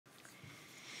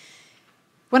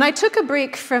When I took a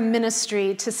break from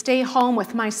ministry to stay home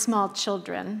with my small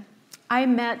children, I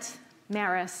met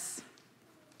Maris.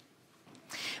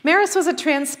 Maris was a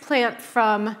transplant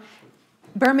from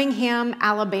Birmingham,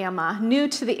 Alabama, new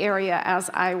to the area as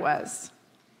I was,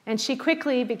 and she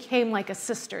quickly became like a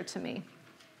sister to me.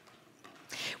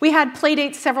 We had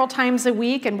playdates several times a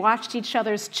week and watched each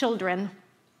other's children.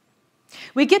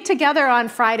 We get together on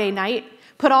Friday night,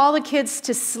 put all the kids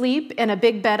to sleep in a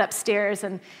big bed upstairs,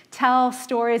 and tell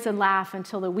stories and laugh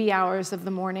until the wee hours of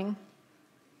the morning.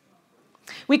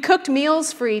 We cooked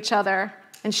meals for each other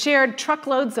and shared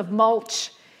truckloads of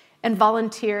mulch and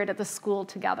volunteered at the school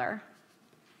together.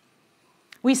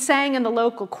 We sang in the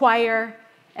local choir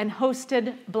and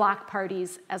hosted block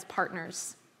parties as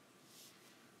partners.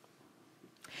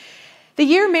 The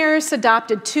year Maris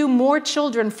adopted 2 more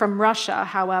children from Russia,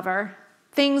 however,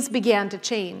 things began to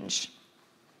change.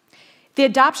 The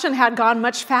adoption had gone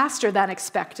much faster than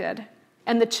expected,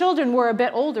 and the children were a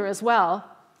bit older as well.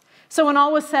 So when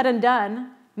all was said and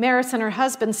done, Maris and her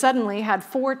husband suddenly had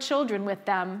 4 children with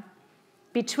them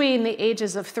between the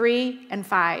ages of 3 and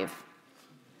 5.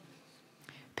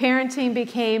 Parenting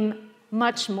became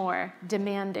much more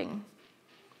demanding.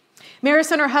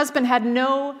 Maris and her husband had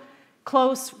no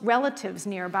close relatives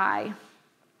nearby,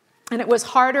 and it was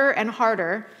harder and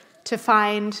harder to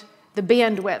find the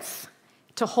bandwidth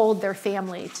to hold their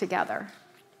family together.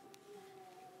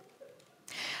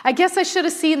 I guess I should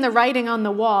have seen the writing on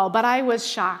the wall, but I was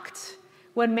shocked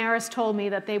when Maris told me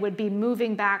that they would be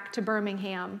moving back to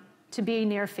Birmingham to be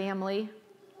near family.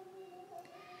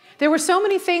 There were so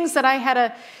many things that I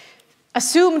had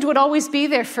assumed would always be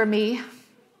there for me,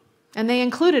 and they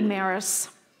included Maris.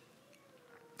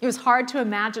 It was hard to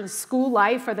imagine school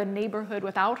life or the neighborhood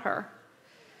without her.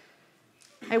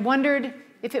 I wondered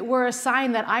if it were a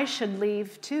sign that I should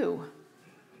leave too.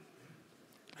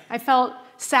 I felt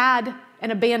sad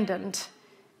and abandoned,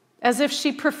 as if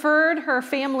she preferred her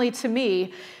family to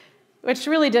me, which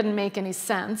really didn't make any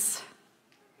sense.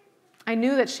 I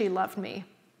knew that she loved me,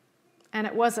 and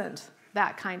it wasn't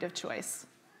that kind of choice.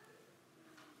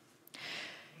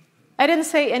 I didn't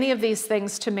say any of these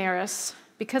things to Maris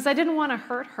because I didn't want to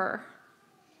hurt her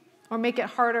or make it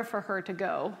harder for her to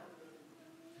go.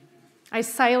 I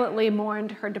silently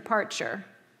mourned her departure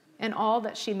and all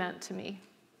that she meant to me.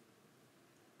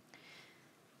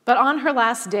 But on her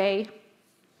last day,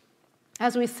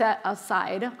 as we sat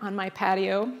outside on my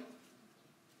patio,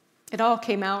 it all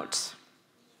came out.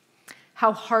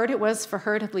 How hard it was for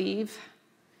her to leave,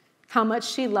 how much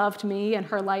she loved me and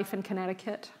her life in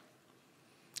Connecticut,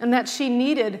 and that she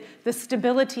needed the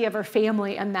stability of her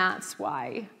family, and that's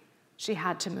why she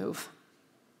had to move.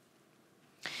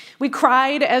 We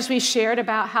cried as we shared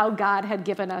about how God had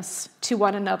given us to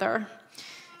one another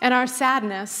and our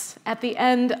sadness at the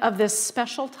end of this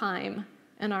special time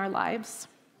in our lives.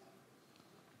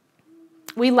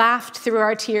 We laughed through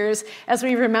our tears as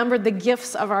we remembered the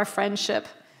gifts of our friendship,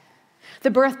 the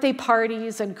birthday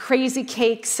parties and crazy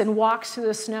cakes and walks through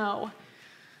the snow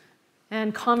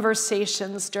and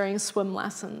conversations during swim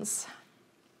lessons.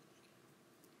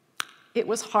 It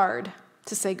was hard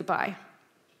to say goodbye.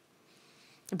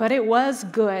 But it was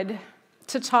good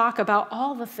to talk about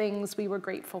all the things we were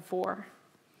grateful for.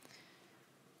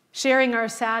 Sharing our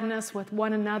sadness with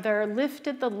one another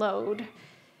lifted the load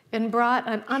and brought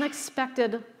an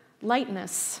unexpected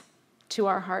lightness to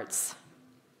our hearts.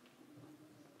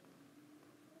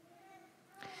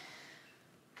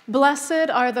 Blessed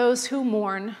are those who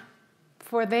mourn,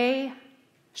 for they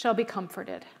shall be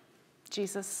comforted,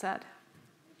 Jesus said.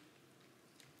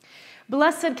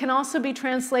 Blessed can also be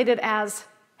translated as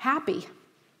happy.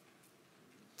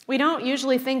 We don't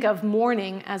usually think of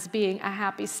mourning as being a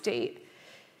happy state.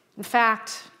 In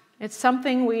fact, it's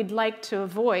something we'd like to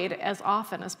avoid as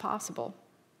often as possible.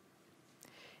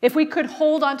 If we could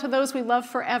hold on to those we love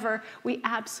forever, we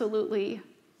absolutely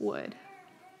would.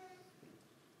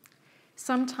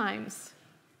 Sometimes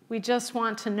we just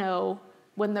want to know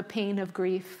when the pain of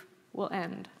grief will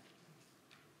end.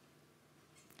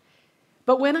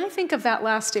 But when I think of that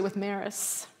last day with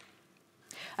Maris,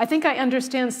 I think I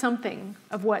understand something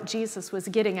of what Jesus was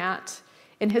getting at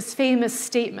in his famous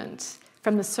statement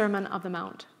from the Sermon on the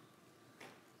Mount.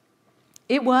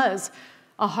 It was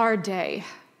a hard day,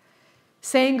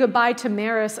 saying goodbye to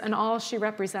Maris and all she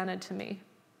represented to me.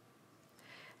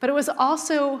 But it was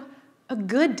also a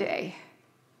good day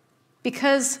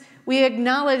because we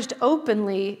acknowledged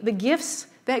openly the gifts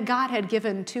that God had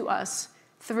given to us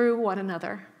through one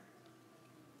another.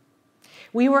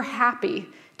 We were happy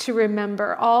to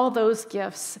remember all those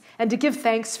gifts and to give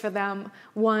thanks for them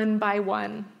one by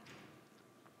one.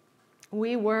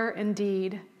 We were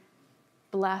indeed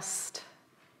blessed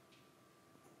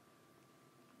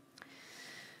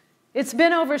It's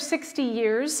been over 60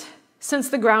 years since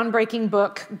the groundbreaking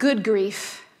book, Good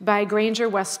Grief, by Granger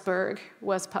Westberg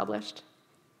was published.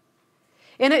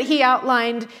 In it, he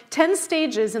outlined 10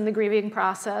 stages in the grieving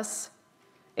process,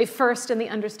 a first in the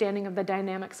understanding of the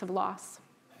dynamics of loss.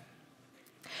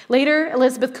 Later,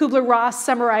 Elizabeth Kubler-Ross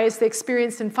summarized the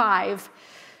experience in 5: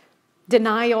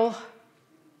 denial,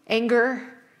 anger,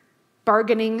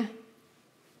 bargaining,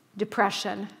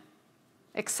 depression,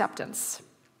 acceptance.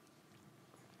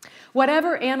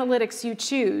 Whatever analytics you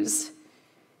choose,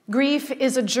 grief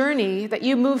is a journey that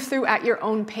you move through at your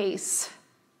own pace,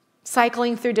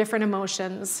 cycling through different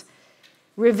emotions,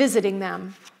 revisiting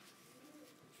them.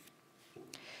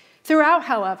 Throughout,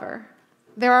 however,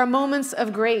 there are moments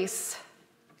of grace.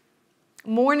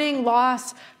 Mourning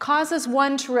loss causes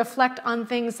one to reflect on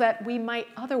things that we might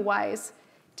otherwise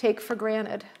take for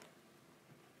granted.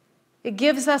 It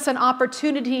gives us an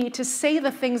opportunity to say the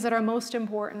things that are most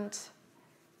important.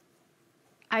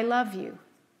 I love you.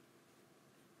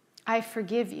 I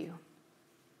forgive you.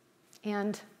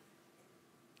 And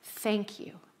thank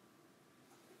you.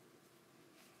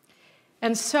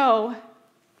 And so,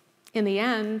 in the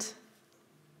end,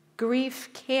 grief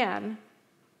can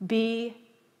be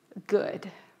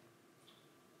good.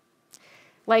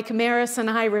 Like Maris and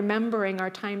I remembering our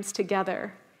times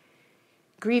together,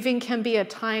 grieving can be a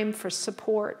time for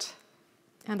support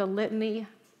and a litany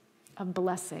of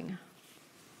blessing.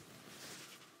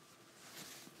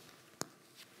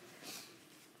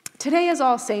 Today is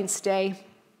All Saints' Day,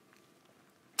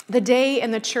 the day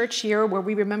in the church year where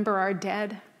we remember our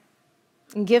dead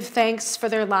and give thanks for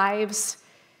their lives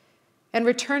and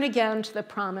return again to the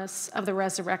promise of the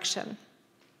resurrection.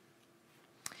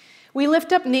 We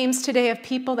lift up names today of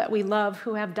people that we love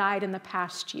who have died in the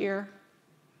past year,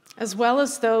 as well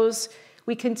as those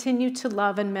we continue to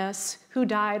love and miss who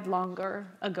died longer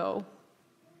ago.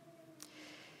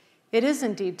 It is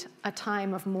indeed a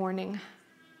time of mourning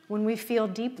when we feel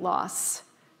deep loss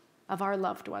of our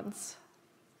loved ones.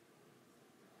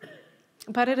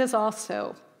 But it is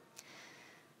also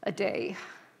a day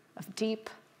of deep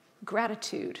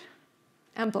gratitude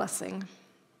and blessing.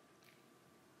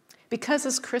 Because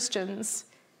as Christians,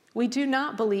 we do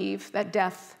not believe that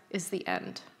death is the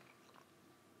end.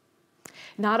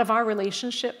 Not of our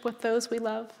relationship with those we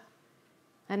love,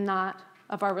 and not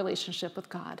of our relationship with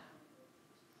God.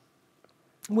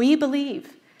 We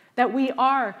believe that we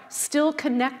are still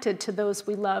connected to those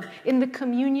we love in the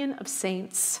communion of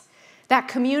saints, that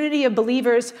community of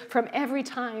believers from every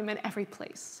time and every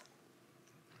place.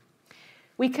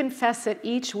 We confess it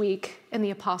each week in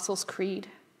the Apostles' Creed.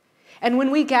 And when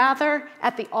we gather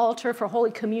at the altar for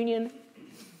Holy Communion,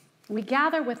 we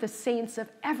gather with the saints of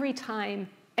every time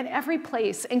and every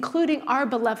place, including our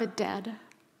beloved dead.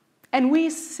 And we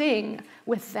sing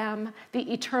with them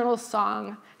the eternal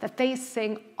song that they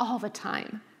sing all the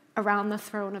time around the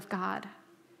throne of God.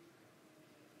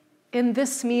 In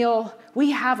this meal,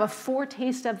 we have a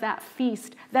foretaste of that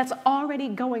feast that's already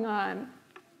going on.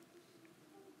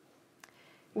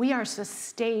 We are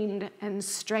sustained and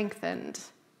strengthened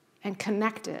and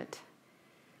connected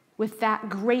with that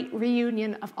great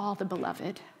reunion of all the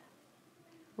beloved,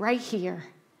 right here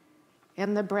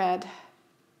in the bread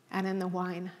and in the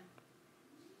wine.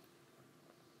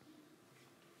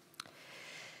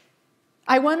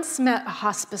 I once met a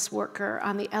hospice worker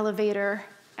on the elevator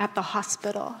at the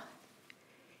hospital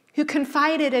who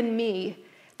confided in me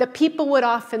that people would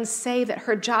often say that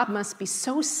her job must be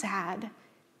so sad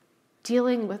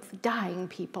dealing with dying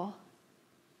people.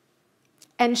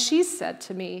 And she said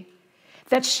to me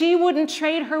that she wouldn't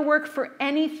trade her work for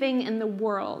anything in the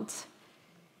world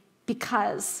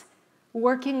because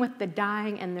working with the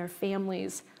dying and their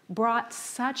families brought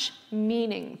such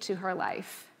meaning to her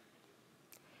life.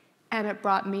 And it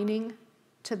brought meaning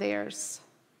to theirs.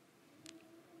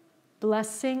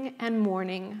 Blessing and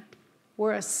mourning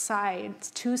were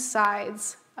two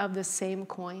sides of the same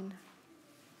coin.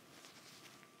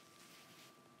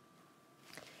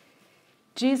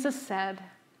 Jesus said,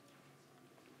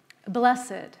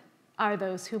 "Blessed are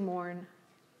those who mourn,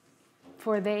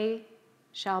 for they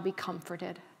shall be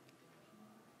comforted."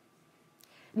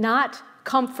 Not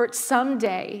comfort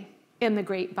someday in the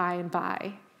great by and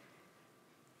by,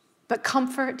 but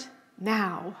comfort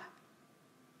now,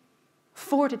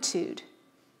 fortitude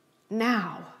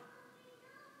now,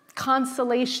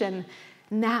 consolation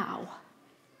now.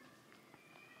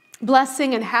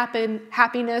 Blessing and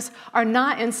happiness are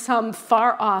not in some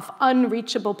far-off,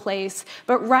 unreachable place,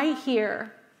 but right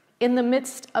here in the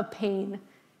midst of pain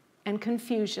and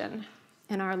confusion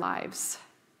in our lives.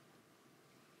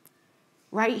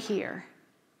 Right here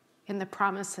in the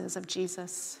promises of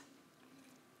Jesus.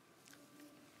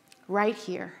 right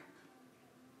here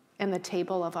in the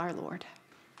table of our Lord.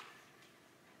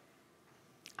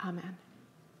 Amen.